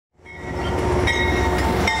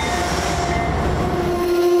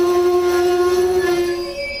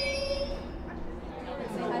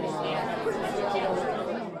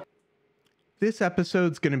This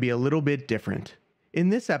episode's going to be a little bit different. In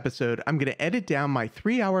this episode, I'm going to edit down my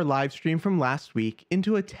 3-hour live stream from last week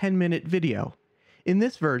into a 10-minute video. In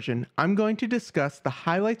this version, I'm going to discuss the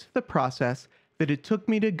highlights of the process that it took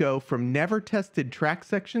me to go from never tested track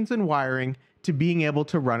sections and wiring to being able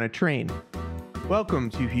to run a train.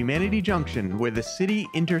 Welcome to Humanity Junction, where the city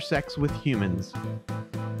intersects with humans.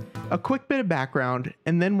 A quick bit of background,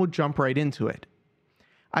 and then we'll jump right into it.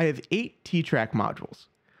 I have 8 T-Trak modules.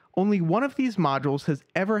 Only one of these modules has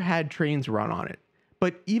ever had trains run on it,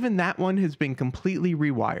 but even that one has been completely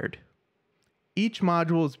rewired. Each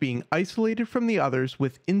module is being isolated from the others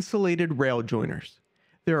with insulated rail joiners.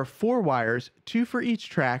 There are 4 wires, 2 for each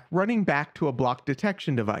track, running back to a block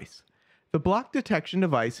detection device. The block detection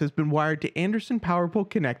device has been wired to Anderson power pole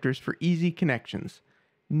connectors for easy connections.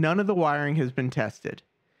 None of the wiring has been tested.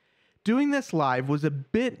 Doing this live was a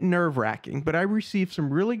bit nerve-wracking, but I received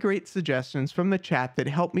some really great suggestions from the chat that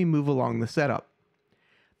helped me move along the setup.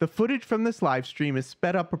 The footage from this live stream is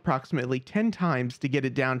sped up approximately 10 times to get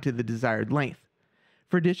it down to the desired length.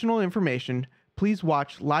 For additional information, please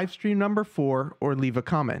watch live stream number 4 or leave a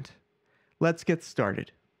comment. Let's get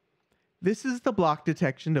started. This is the block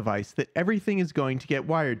detection device that everything is going to get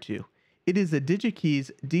wired to. It is a DigiKeys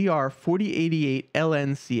DR4088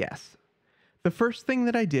 LNCS. The first thing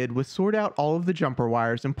that I did was sort out all of the jumper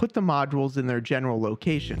wires and put the modules in their general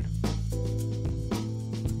location.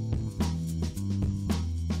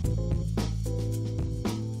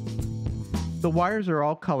 The wires are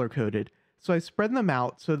all color-coded, so I spread them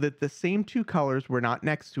out so that the same 2 colors were not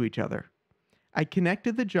next to each other. I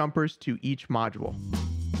connected the jumpers to each module.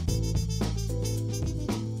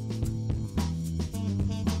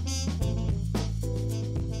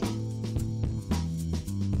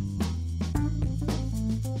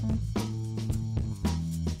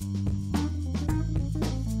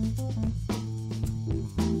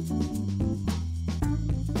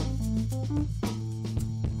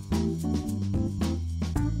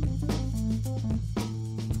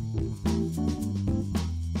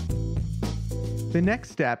 The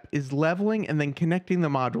next step is leveling and then connecting the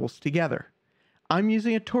modules together. I'm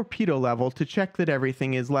using a torpedo level to check that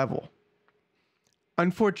everything is level.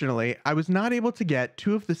 Unfortunately, I was not able to get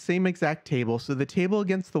 2 of the same exact table, so the table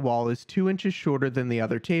against the wall is 2 inches shorter than the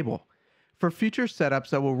other table. For future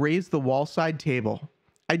setups, I will raise the wall side table.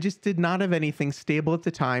 I just did not have anything stable at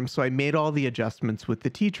the time, so I made all the adjustments with the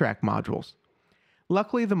T-Trak modules.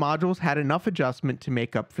 Luckily, the modules had enough adjustment to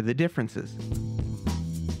make up for the differences.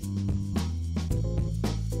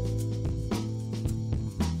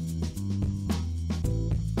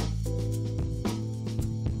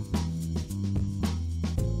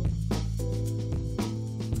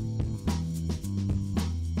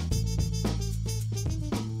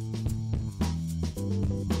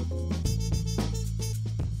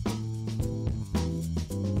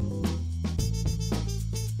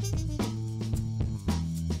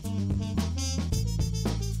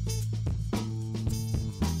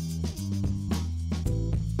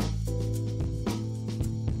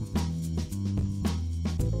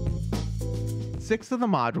 Six of the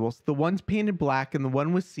modules, the ones painted black and the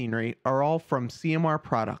one with scenery, are all from CMR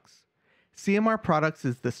Products. CMR Products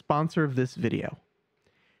is the sponsor of this video.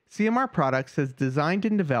 CMR Products has designed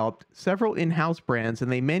and developed several in-house brands,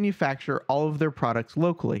 and they manufacture all of their products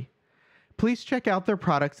locally. Please check out their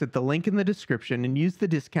products at the link in the description and use the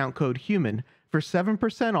discount code HUMAN for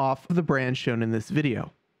 7% off of the brands shown in this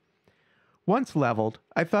video. Once leveled,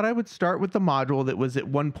 I thought I would start with the module that was at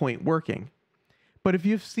one point working. But if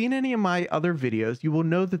you've seen any of my other videos, you will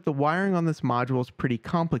know that the wiring on this module is pretty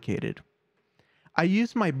complicated. I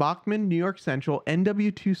used my Bachmann New York Central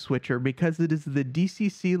NW2 switcher because it is the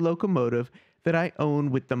DCC locomotive that I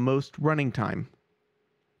own with the most running time.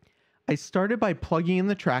 I started by plugging in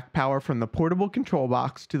the track power from the portable control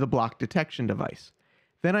box to the block detection device.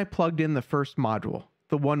 Then I plugged in the first module,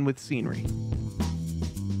 the one with scenery.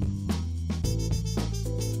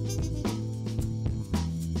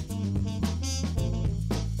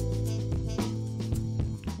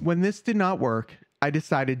 When this did not work, I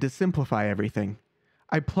decided to simplify everything.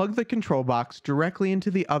 I plugged the control box directly into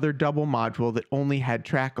the other double module that only had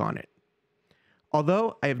track on it.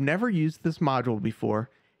 Although I have never used this module before,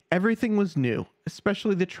 everything was new,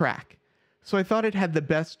 especially the track, so I thought it had the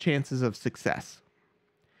best chances of success.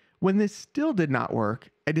 When this still did not work,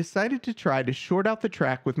 I decided to try to short out the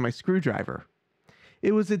track with my screwdriver.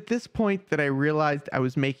 It was at this point that I realized I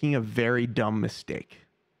was making a very dumb mistake.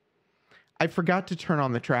 I forgot to turn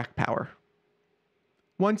on the track power.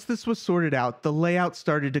 Once this was sorted out, the layout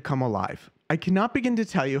started to come alive. I cannot begin to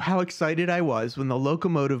tell you how excited I was when the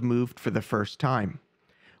locomotive moved for the first time.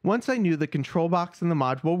 Once I knew the control box and the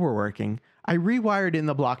module were working, I rewired in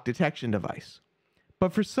the block detection device.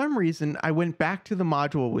 But for some reason, I went back to the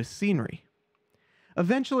module with scenery.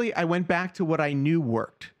 Eventually, I went back to what I knew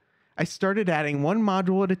worked. I started adding one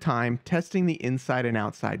module at a time, testing the inside and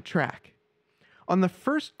outside track. On the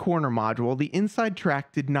first corner module, the inside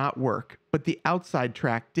track did not work, but the outside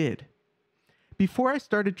track did. Before I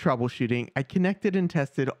started troubleshooting, I connected and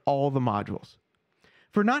tested all the modules.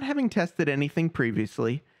 For not having tested anything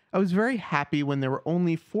previously, I was very happy when there were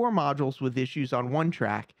only 4 modules with issues on one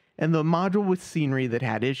track and the module with scenery that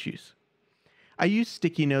had issues. I used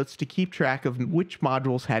sticky notes to keep track of which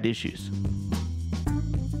modules had issues.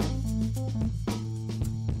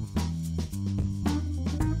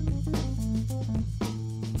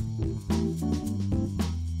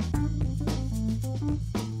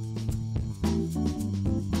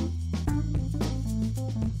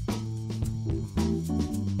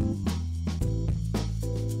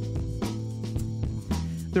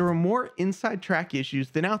 There were more inside track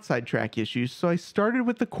issues than outside track issues, so I started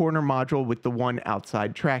with the corner module with the one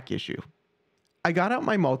outside track issue. I got out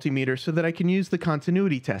my multimeter so that I can use the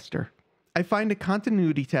continuity tester. I find a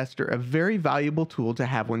continuity tester a very valuable tool to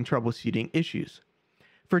have when troubleshooting issues.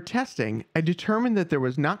 For testing, I determined that there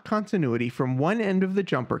was not continuity from one end of the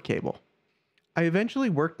jumper cable. I eventually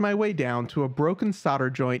worked my way down to a broken solder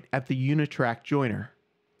joint at the T-Trak joiner.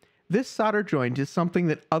 This solder joint is something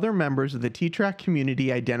that other members of the T-Trak community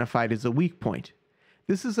identified as a weak point.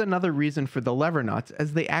 This is another reason for the lever nuts,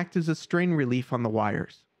 as they act as a strain relief on the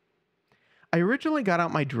wires. I originally got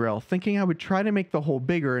out my drill thinking I would try to make the hole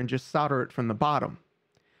bigger and just solder it from the bottom.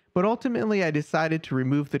 But ultimately I decided to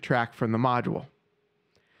remove the track from the module.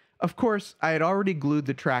 Of course, I had already glued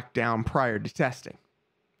the track down prior to testing.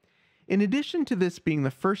 In addition to this being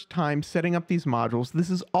the first time setting up these modules, this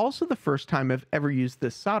is also the first time I've ever used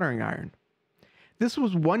this soldering iron. This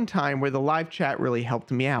was one time where the live chat really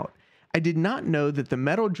helped me out. I did not know that the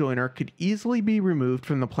metal joiner could easily be removed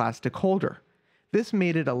from the plastic holder. This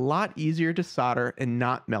made it a lot easier to solder and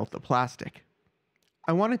not melt the plastic.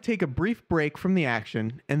 I want to take a brief break from the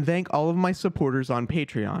action and thank all of my supporters on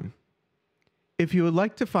Patreon. If you would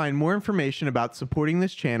like to find more information about supporting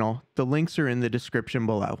this channel, the links are in the description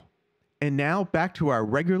below. And now back to our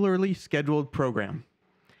regularly scheduled program.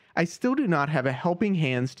 I still do not have a helping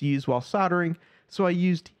hands to use while soldering, so I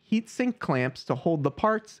used heatsink clamps to hold the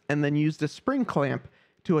parts and then used a spring clamp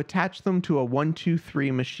to attach them to a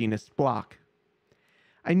 123 machinist block.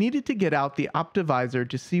 I needed to get out the optivisor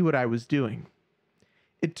to see what I was doing.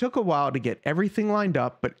 It took a while to get everything lined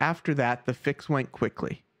up, but after that the fix went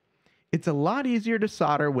quickly. It's a lot easier to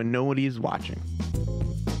solder when nobody is watching.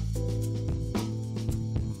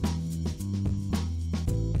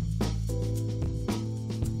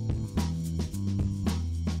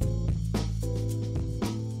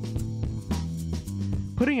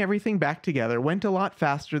 Putting everything back together went a lot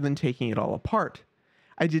faster than taking it all apart.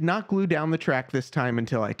 I did not glue down the track this time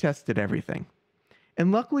until I tested everything.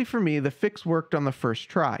 And luckily for me, the fix worked on the first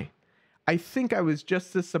try. I think I was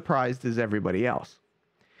just as surprised as everybody else.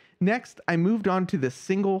 Next, I moved on to the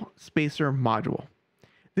single spacer module.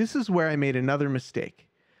 This is where I made another mistake.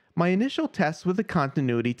 My initial tests with the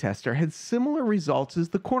continuity tester had similar results as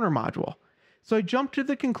the corner module, so I jumped to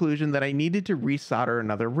the conclusion that I needed to resolder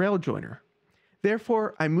another rail joiner.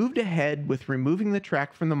 Therefore, I moved ahead with removing the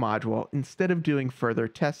track from the module instead of doing further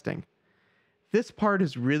testing. This part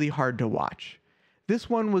is really hard to watch. This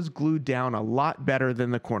one was glued down a lot better than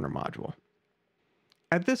the corner module.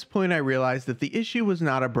 At this point I realized that the issue was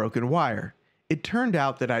not a broken wire. It turned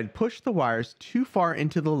out that I'd pushed the wires too far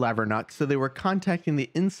into the lever nut so they were contacting the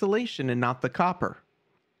insulation and not the copper.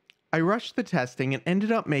 I rushed the testing and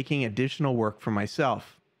ended up making additional work for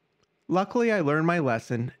myself. Luckily, I learned my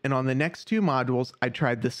lesson, and on the next 2 modules, I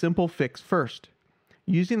tried the simple fix first.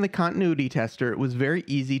 Using the continuity tester, it was very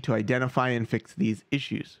easy to identify and fix these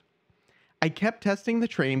issues. I kept testing the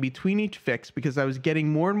train between each fix because I was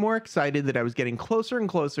getting more and more excited that I was getting closer and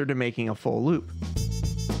closer to making a full loop.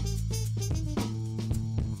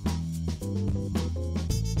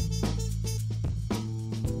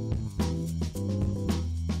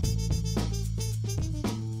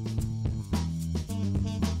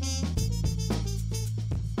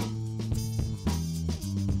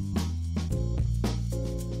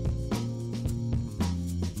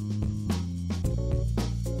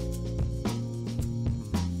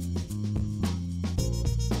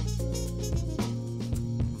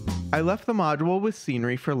 I left the module with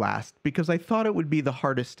scenery for last because I thought it would be the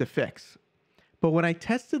hardest to fix. But when I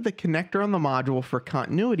tested the connector on the module for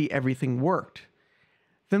continuity, everything worked.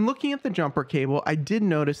 Then looking at the jumper cable, I did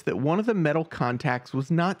notice that one of the metal contacts was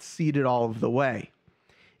not seated all of the way.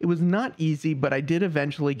 It was not easy, but I did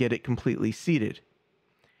eventually get it completely seated.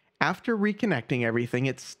 After reconnecting everything,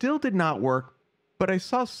 it still did not work, but I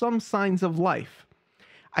saw some signs of life.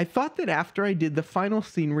 I thought that after I did the final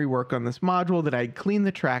scenery work on this module that I'd clean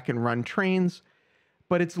the track and run trains,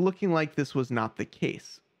 but it's looking like this was not the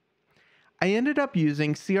case. I ended up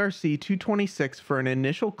using CRC 226 for an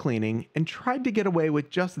initial cleaning and tried to get away with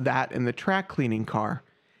just that in the track cleaning car,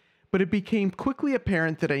 but it became quickly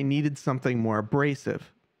apparent that I needed something more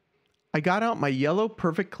abrasive. I got out my yellow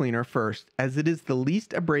Perfect Cleaner first, as it is the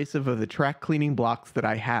least abrasive of the track cleaning blocks that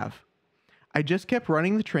I have. I just kept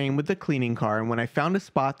running the train with the cleaning car, and when I found a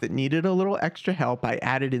spot that needed a little extra help, I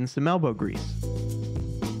added in some elbow grease.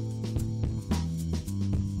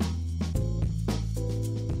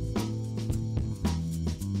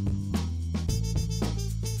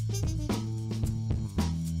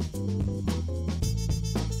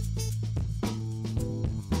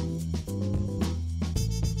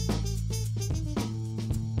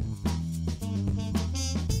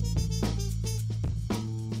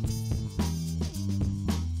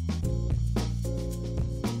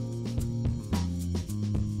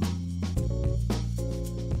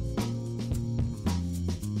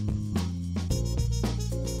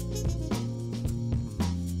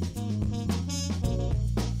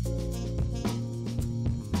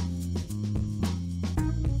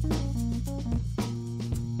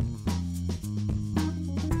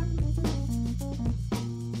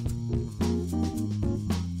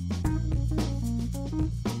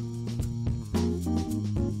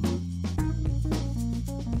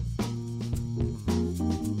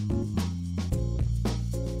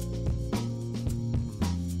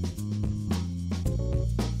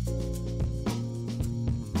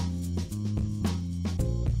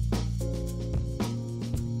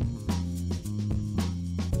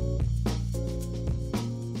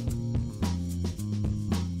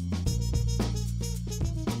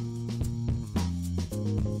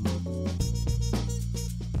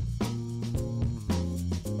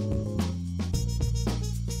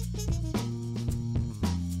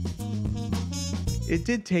 It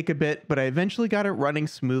did take a bit, but I eventually got it running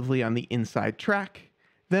smoothly on the inside track.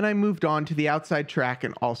 Then I moved on to the outside track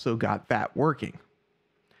and also got that working.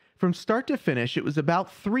 From start to finish, it was about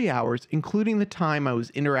 3 hours, including the time I was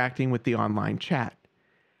interacting with the online chat.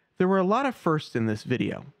 There were a lot of firsts in this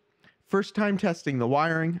video. First time testing the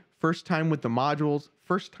wiring, first time with the modules,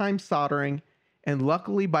 first time soldering, and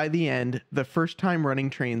luckily by the end, the first time running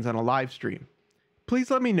trains on a live stream. Please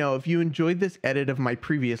let me know if you enjoyed this edit of my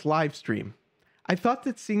previous live stream. I thought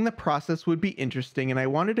that seeing the process would be interesting, and I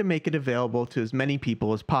wanted to make it available to as many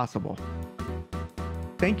people as possible.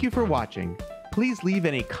 Thank you for watching. Please leave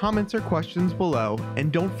any comments or questions below,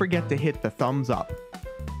 and don't forget to hit the thumbs up.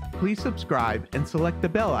 Please subscribe and select the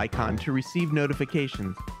bell icon to receive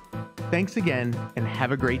notifications. Thanks again, and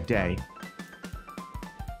have a great day.